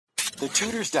The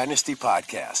Tudors Dynasty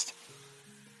Podcast.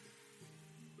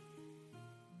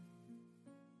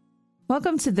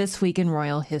 Welcome to This Week in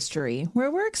Royal History,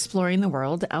 where we're exploring the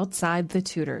world outside the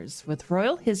Tudors with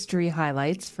royal history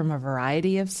highlights from a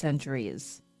variety of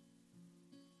centuries.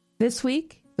 This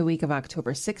week, the week of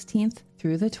October 16th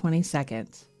through the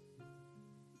 22nd.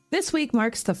 This week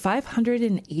marks the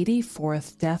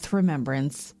 584th death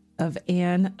remembrance of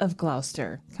Anne of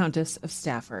Gloucester, Countess of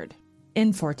Stafford, in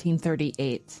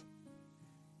 1438.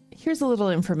 Here's a little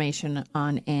information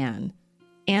on Anne.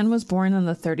 Anne was born on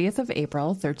the 30th of April,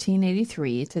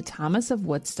 1383, to Thomas of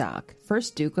Woodstock,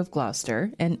 1st Duke of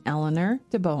Gloucester, and Eleanor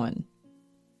de Bohun.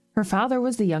 Her father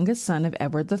was the youngest son of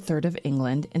Edward III of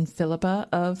England and Philippa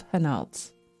of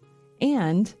Hainault.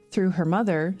 And, through her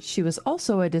mother, she was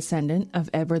also a descendant of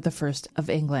Edward I of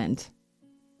England.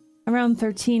 Around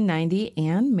 1390,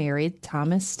 Anne married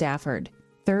Thomas Stafford,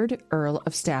 3rd Earl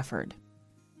of Stafford.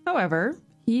 However,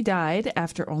 he died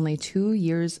after only 2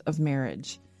 years of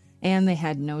marriage, and they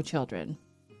had no children.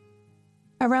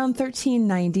 Around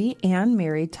 1390, Anne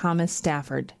married Thomas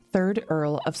Stafford, 3rd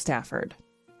Earl of Stafford.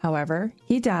 However,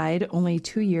 he died only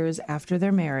 2 years after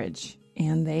their marriage,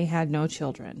 and they had no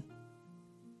children.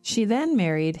 She then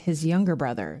married his younger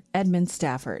brother, Edmund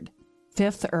Stafford,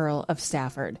 5th Earl of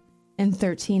Stafford, in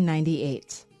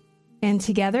 1398. And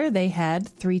together they had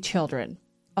 3 children,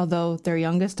 although their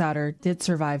youngest daughter did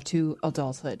survive to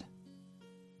adulthood.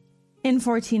 In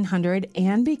 1400,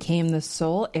 Anne became the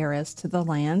sole heiress to the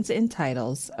lands and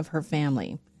titles of her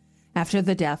family, after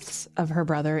the deaths of her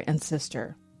brother and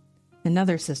sister.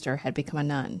 Another sister had become a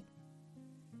nun.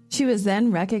 She was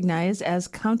then recognized as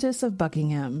Countess of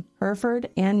Buckingham, Hereford,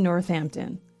 and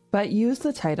Northampton, but used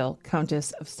the title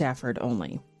Countess of Stafford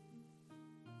only.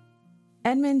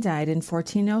 Edmund died in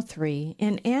 1403,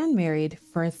 and Anne married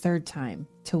for a third time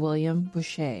to William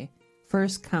Boucher,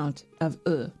 1st Count of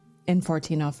Eu, in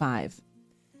 1405.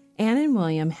 Anne and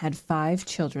William had 5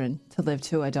 children to live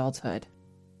to adulthood.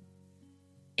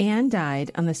 Anne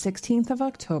died on the 16th of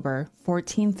October,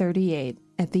 1438,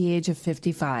 at the age of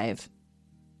 55.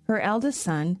 Her eldest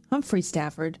son, Humphrey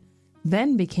Stafford,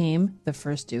 then became the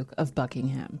 1st Duke of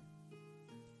Buckingham.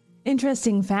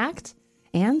 Interesting fact,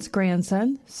 Anne's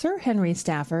grandson, Sir Henry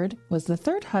Stafford, was the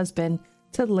 3rd husband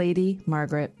to Lady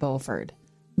Margaret Beaufort,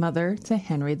 mother to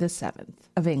Henry VII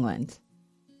of England.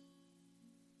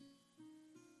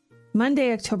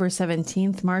 Monday, October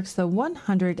 17th, marks the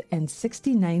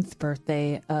 169th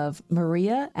birthday of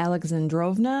Maria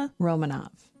Alexandrovna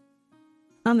Romanov.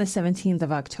 On the 17th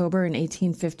of October in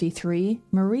 1853,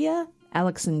 Maria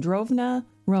Alexandrovna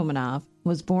Romanov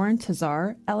was born to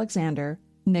Tsar Alexander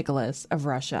Nicholas of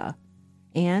Russia,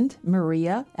 and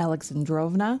Maria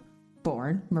Alexandrovna,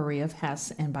 born Maria of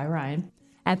Hesse and by Rhine,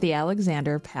 at the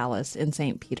Alexander Palace in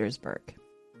St. Petersburg.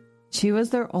 She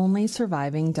was their only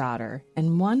surviving daughter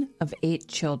and one of 8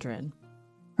 children.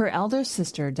 Her elder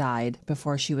sister died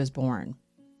before she was born.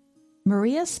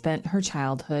 Maria spent her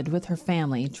childhood with her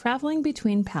family traveling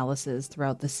between palaces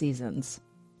throughout the seasons.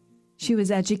 She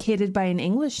was educated by an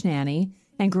English nanny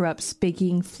and grew up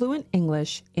speaking fluent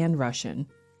English and Russian,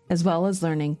 as well as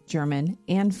learning German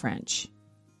and French.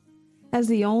 As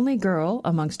the only girl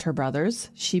amongst her brothers,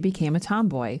 she became a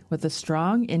tomboy with a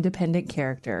strong, independent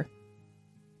character.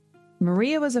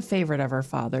 Maria was a favorite of her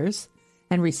father's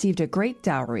and received a great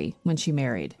dowry when she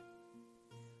married.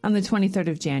 On the 23rd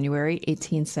of January,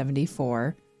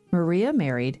 1874, Maria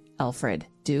married Alfred,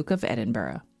 Duke of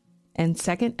Edinburgh, and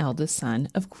second eldest son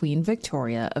of Queen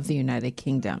Victoria of the United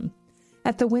Kingdom,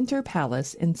 at the Winter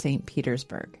Palace in St.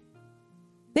 Petersburg.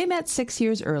 They met 6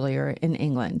 years earlier in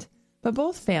England, but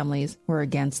both families were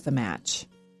against the match.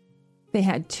 They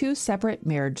had 2 separate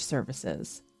marriage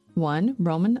services, one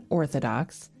Roman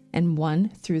Orthodox and one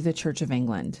through the Church of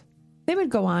England. They would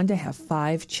go on to have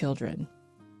 5 children.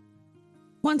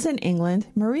 Once in England,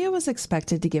 Maria was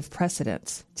expected to give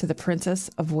precedence to the Princess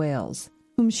of Wales,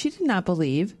 whom she did not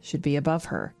believe should be above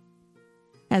her.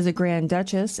 As a Grand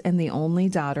Duchess and the only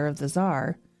daughter of the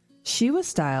Tsar, she was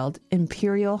styled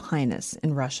Imperial Highness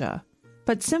in Russia,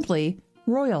 but simply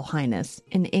Royal Highness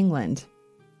in England.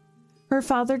 Her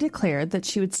father declared that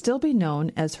she would still be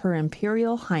known as Her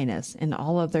Imperial Highness in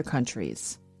all other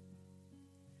countries.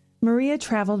 Maria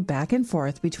traveled back and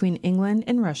forth between England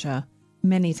and Russia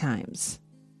many times.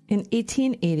 In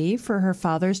 1880, for her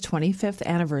father's 25th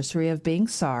anniversary of being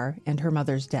Tsar and her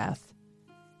mother's death,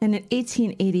 and in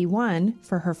 1881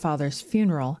 for her father's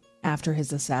funeral after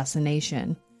his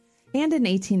assassination, and in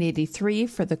 1883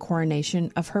 for the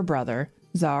coronation of her brother,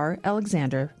 Tsar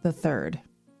Alexander III.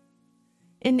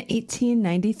 In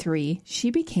 1893,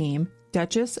 she became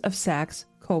Duchess of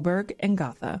Saxe-Coburg and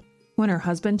Gotha, when her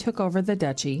husband took over the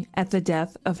duchy at the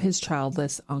death of his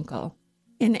childless uncle.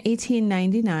 In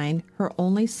 1899, her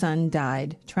only son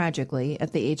died tragically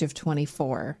at the age of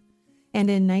 24, and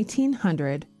in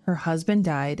 1900, her husband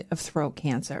died of throat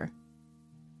cancer.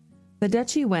 The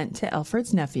duchy went to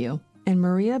Alfred's nephew, and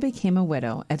Maria became a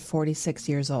widow at 46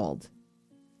 years old.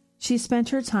 She spent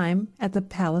her time at the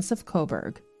Palace of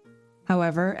Coburg.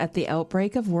 However, at the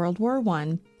outbreak of World War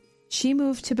I, she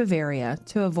moved to Bavaria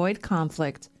to avoid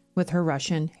conflict with her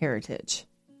Russian heritage.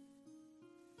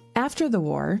 After the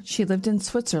war, she lived in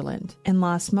Switzerland and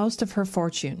lost most of her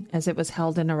fortune as it was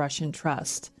held in a Russian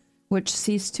trust, which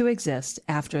ceased to exist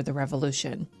after the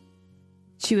revolution.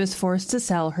 She was forced to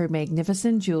sell her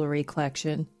magnificent jewelry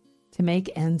collection to make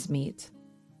ends meet.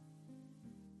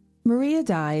 Maria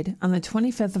died on the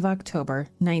 25th of October,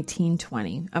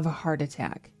 1920, of a heart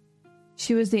attack.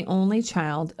 She was the only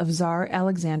child of Tsar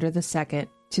Alexander II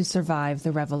to survive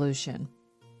the revolution.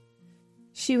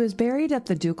 She was buried at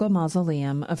the Ducal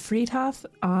Mausoleum of Friedhof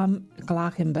am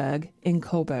Glachenberg in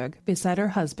Coburg beside her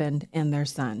husband and their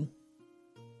son.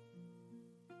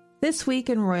 This week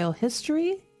in royal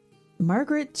history,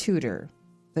 Margaret Tudor,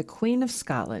 the Queen of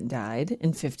Scotland, died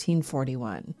in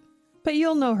 1541, but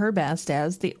you'll know her best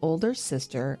as the older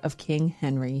sister of King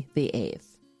Henry VIII.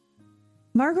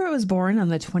 Margaret was born on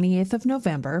the 28th of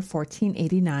November,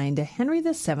 1489, to Henry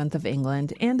VII of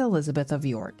England and Elizabeth of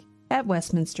York at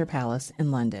Westminster Palace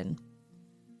in London.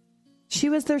 She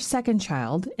was their second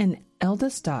child and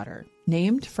eldest daughter,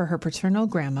 named for her paternal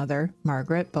grandmother,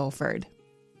 Margaret Beaufort.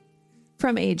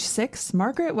 From age 6,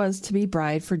 Margaret was to be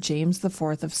bride for James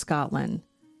IV of Scotland,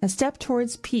 a step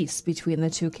towards peace between the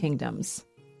two kingdoms.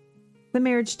 The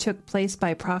marriage took place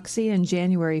by proxy in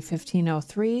January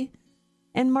 1503,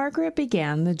 and Margaret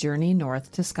began the journey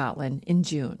north to Scotland in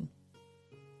June.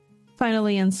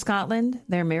 Finally, in Scotland,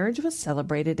 their marriage was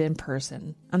celebrated in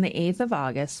person on the 8th of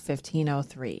August,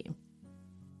 1503.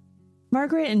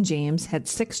 Margaret and James had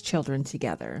 6 children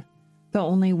together, though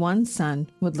only one son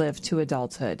would live to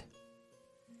adulthood.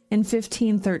 In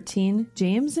 1513,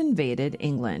 James invaded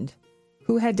England,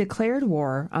 who had declared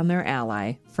war on their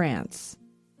ally, France.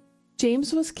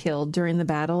 James was killed during the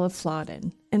Battle of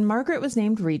Flodden, and Margaret was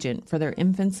named regent for their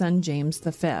infant son James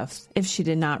V if she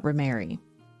did not remarry.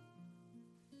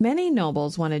 Many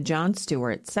nobles wanted John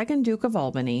Stuart, 2nd Duke of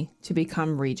Albany, to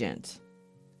become regent.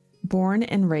 Born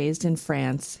and raised in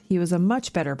France, he was a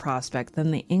much better prospect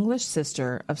than the English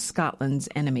sister of Scotland's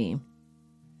enemy.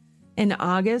 In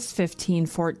August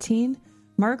 1514,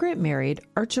 Margaret married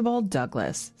Archibald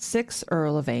Douglas, 6th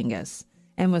Earl of Angus,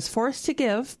 and was forced to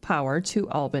give power to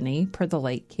Albany per the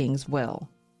late king's will.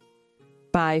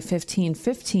 By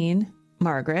 1515,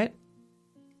 Margaret,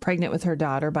 pregnant with her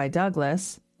daughter by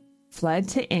Douglas, fled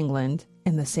to England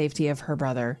in the safety of her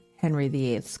brother Henry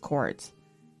VIII's court,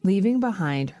 leaving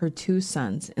behind her 2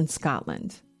 sons in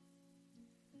Scotland.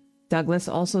 Douglas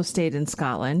also stayed in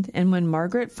Scotland, and when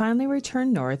Margaret finally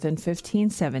returned north in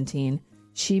 1517,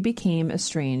 she became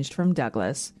estranged from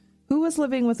Douglas, who was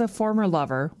living with a former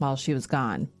lover while she was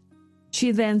gone.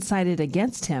 She then sided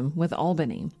against him with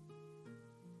Albany.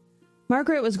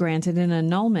 Margaret was granted an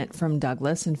annulment from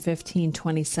Douglas in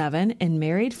 1527 and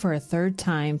married for a 3rd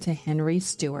time to Henry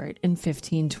Stuart in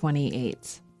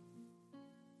 1528.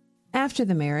 After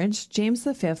the marriage, James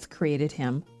V created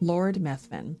him Lord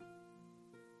Methven.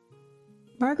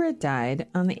 Margaret died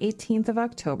on the 18th of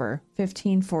October,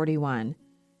 1541,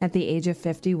 at the age of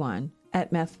 51,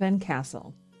 at Methven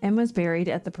Castle, and was buried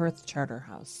at the Perth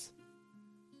Charterhouse.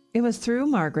 It was through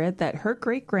Margaret that her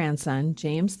great-grandson,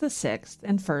 James VI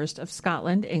and First of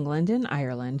Scotland, England, and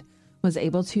Ireland, was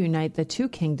able to unite the 2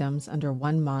 kingdoms under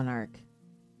one monarch.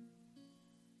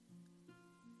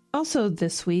 Also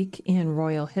this week in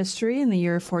royal history, in the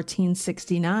year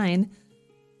 1469,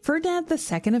 Ferdinand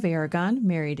II of Aragon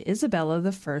married Isabella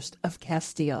I of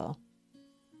Castile.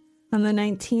 On the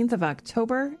 19th of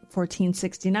October,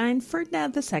 1469,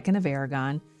 Ferdinand II of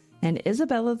Aragon and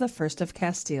Isabella I of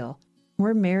Castile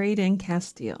were married in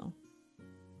Castile.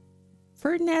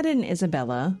 Ferdinand and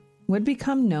Isabella would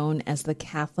become known as the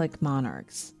Catholic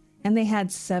monarchs, and they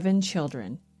had 7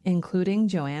 children, including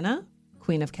Joanna,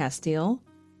 Queen of Castile,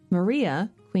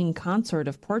 Maria, Queen Consort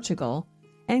of Portugal,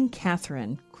 and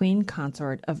Catherine, Queen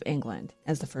Consort of England,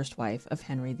 as the first wife of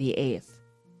Henry VIII.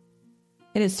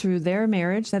 It is through their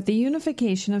marriage that the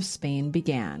unification of Spain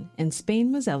began, and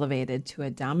Spain was elevated to a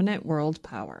dominant world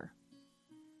power.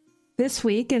 This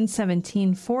week in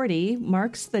 1740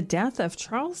 marks the death of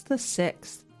Charles VI,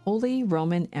 Holy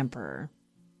Roman Emperor.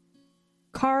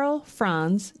 Karl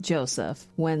Franz Joseph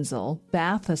Wenzel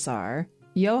Balthasar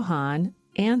Johann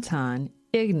Anton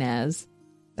Ignaz,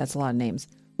 that's a lot of names,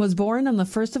 was born on the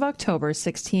 1st of October,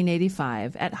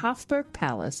 1685, at Hofburg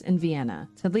Palace in Vienna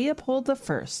to Leopold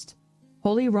I,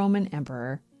 Holy Roman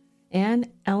Emperor, and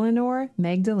Eleanor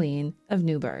Magdalene of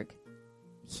Neuburg.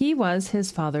 He was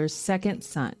his father's second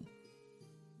son.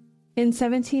 In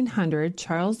 1700,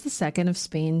 Charles II of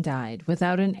Spain died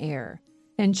without an heir,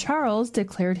 and Charles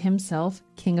declared himself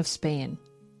King of Spain,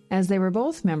 as they were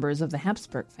both members of the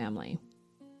Habsburg family.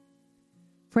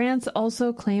 France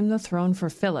also claimed the throne for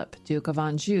Philip, Duke of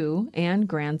Anjou and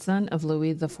grandson of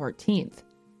Louis XIV,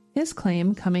 his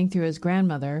claim coming through his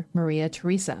grandmother, Maria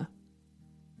Theresa.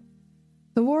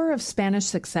 The War of Spanish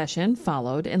Succession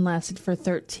followed and lasted for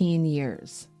 13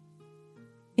 years.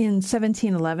 In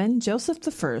 1711, Joseph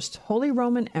I, Holy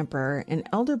Roman Emperor and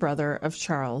elder brother of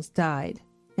Charles, died,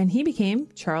 and he became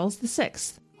Charles VI,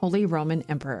 Holy Roman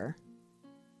Emperor.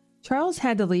 Charles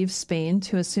had to leave Spain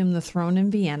to assume the throne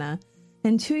in Vienna,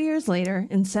 and 2 years later,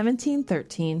 in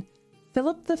 1713,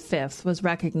 Philip V was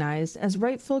recognized as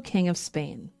rightful King of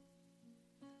Spain.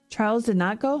 Charles did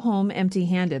not go home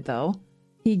empty-handed, though.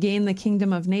 He gained the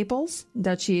Kingdom of Naples,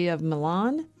 Duchy of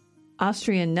Milan,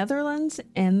 Austrian Netherlands,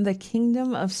 and the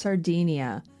Kingdom of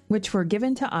Sardinia, which were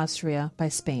given to Austria by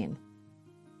Spain.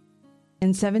 In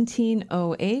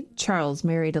 1708, Charles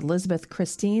married Elizabeth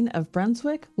Christine of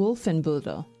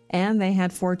Brunswick-Wolfenbüttel, and they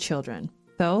had 4 children,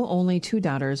 though only 2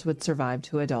 daughters would survive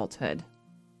to adulthood.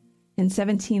 In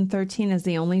 1713, as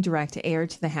the only direct heir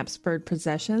to the Habsburg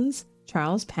possessions,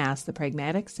 Charles passed the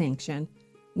Pragmatic Sanction,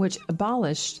 which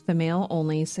abolished the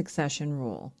male-only succession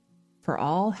rule for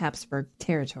all Habsburg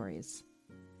territories.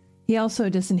 He also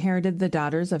disinherited the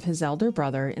daughters of his elder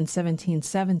brother in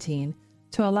 1717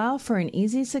 to allow for an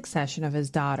easy succession of his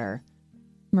daughter,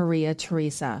 Maria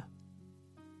Theresa.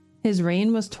 His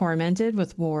reign was tormented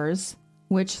with wars,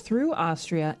 which threw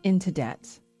Austria into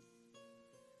debt.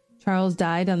 Charles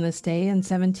died on this day in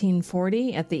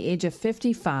 1740 at the age of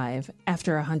 55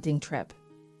 after a hunting trip.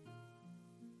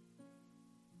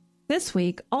 This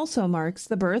week also marks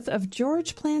the birth of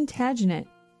George Plantagenet,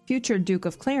 future Duke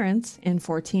of Clarence, in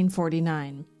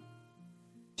 1449.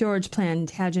 George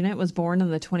Plantagenet was born on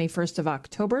the 21st of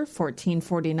October,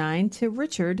 1449, to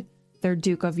Richard, their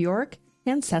Duke of York,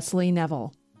 and Cecily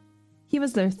Neville. He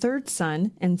was their 3rd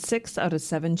son and 6th out of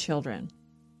 7 children.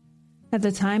 At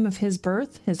the time of his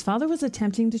birth, his father was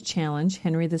attempting to challenge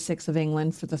Henry VI of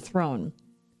England for the throne.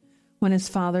 When his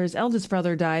father's eldest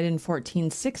brother died in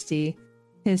 1460,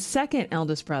 his second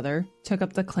eldest brother took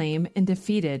up the claim and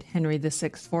defeated Henry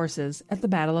VI's forces at the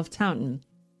Battle of Taunton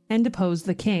and deposed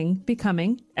the king,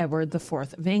 becoming Edward IV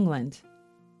of England.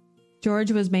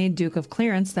 George was made Duke of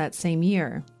Clarence that same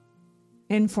year.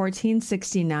 In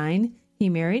 1469, he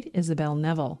married Isabel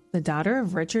Neville, the daughter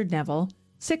of Richard Neville,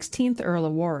 16th Earl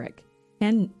of Warwick,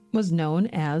 and was known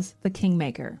as the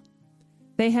Kingmaker.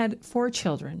 They had 4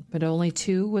 children, but only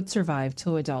 2 would survive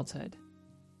till adulthood.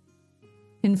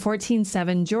 In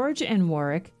 1407, George and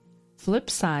Warwick flipped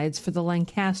sides for the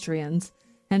Lancastrians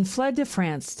and fled to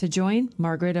France to join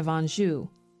Margaret of Anjou,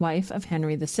 wife of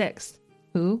Henry VI,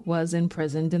 who was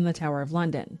imprisoned in the Tower of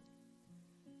London.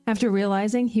 After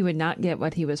realizing he would not get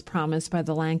what he was promised by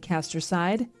the Lancaster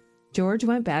side, George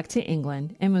went back to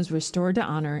England and was restored to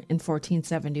honor in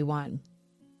 1471.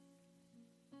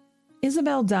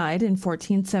 Isabel died in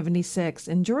 1476,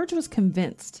 and George was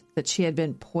convinced that she had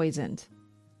been poisoned.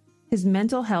 His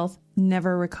mental health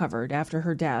never recovered after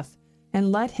her death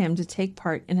and led him to take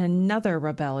part in another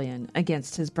rebellion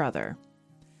against his brother.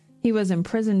 He was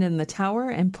imprisoned in the Tower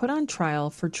and put on trial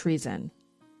for treason.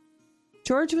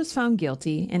 George was found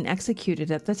guilty and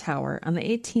executed at the Tower on the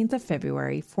 18th of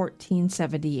February,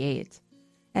 1478,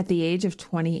 at the age of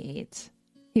 28.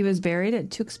 He was buried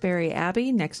at Tewkesbury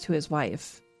Abbey next to his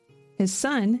wife. His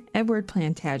son, Edward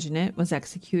Plantagenet, was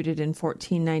executed in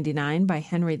 1499 by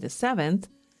Henry VII,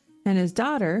 and his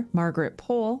daughter, Margaret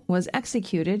Pole, was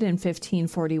executed in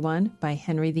 1541 by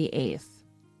Henry VIII.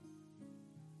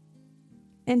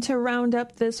 And to round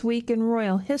up this week in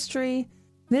royal history,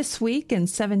 this week in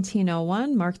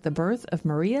 1701 marked the birth of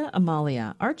Maria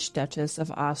Amalia, Archduchess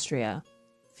of Austria,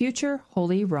 future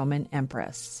Holy Roman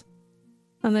Empress.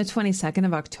 On the 22nd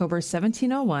of October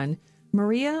 1701,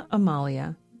 Maria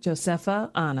Amalia Josepha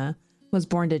Anna was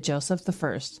born to Joseph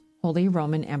I, Holy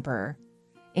Roman Emperor,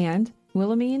 and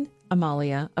Wilhelmine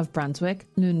Amalia of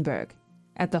Brunswick-Lüneburg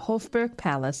at the Hofburg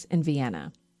Palace in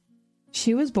Vienna.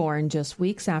 She was born just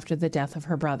weeks after the death of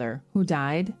her brother, who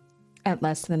died at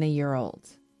less than a year old.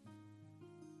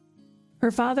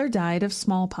 Her father died of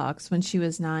smallpox when she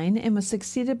was 9 and was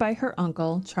succeeded by her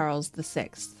uncle, Charles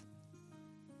VI.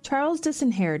 Charles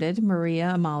disinherited Maria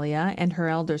Amalia and her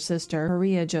elder sister,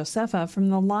 Maria Josepha, from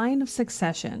the line of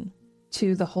succession.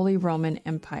 to the Holy Roman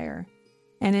Empire,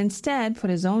 and instead put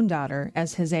his own daughter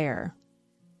as his heir.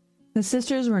 The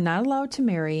sisters were not allowed to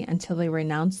marry until they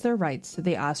renounced their rights to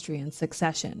the Austrian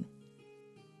succession.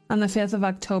 On the 5th of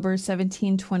October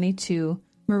 1722,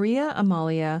 Maria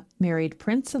Amalia married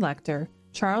Prince-Elector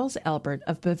Charles Albert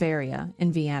of Bavaria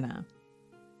in Vienna.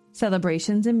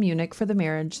 Celebrations in Munich for the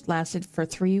marriage lasted for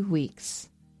 3 weeks.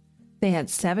 They had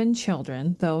 7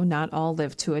 children, though not all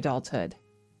lived to adulthood.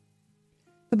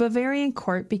 The Bavarian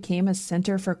court became a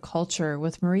center for culture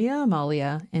with Maria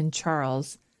Amalia and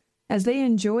Charles, as they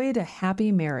enjoyed a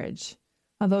happy marriage,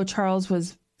 although Charles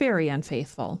was very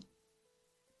unfaithful.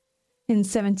 In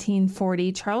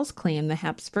 1740, Charles claimed the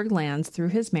Habsburg lands through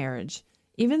his marriage,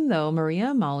 even though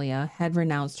Maria Amalia had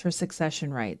renounced her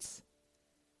succession rights.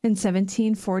 In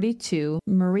 1742,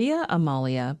 Maria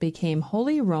Amalia became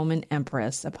Holy Roman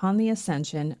Empress upon the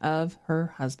accession of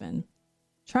her husband.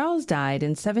 Charles died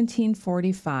in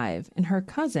 1745, and her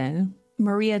cousin,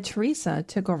 Maria Theresa,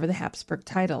 took over the Habsburg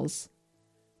titles.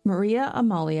 Maria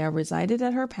Amalia resided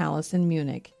at her palace in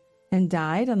Munich and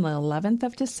died on the 11th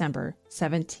of December,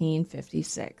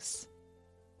 1756.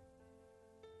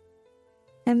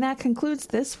 And that concludes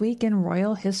this week in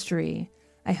royal history.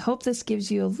 I hope this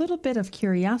gives you a little bit of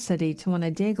curiosity to want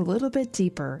to dig a little bit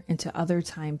deeper into other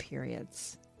time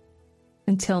periods.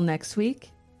 Until next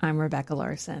week, I'm Rebecca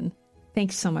Larson.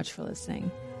 Thanks so much for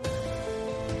listening.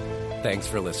 Thanks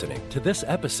for listening to this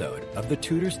episode of the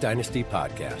Tudors Dynasty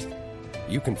Podcast.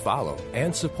 You can follow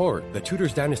and support the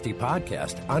Tudors Dynasty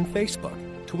Podcast on Facebook,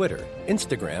 Twitter,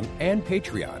 Instagram, and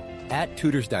Patreon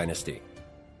 @Tudors Dynasty.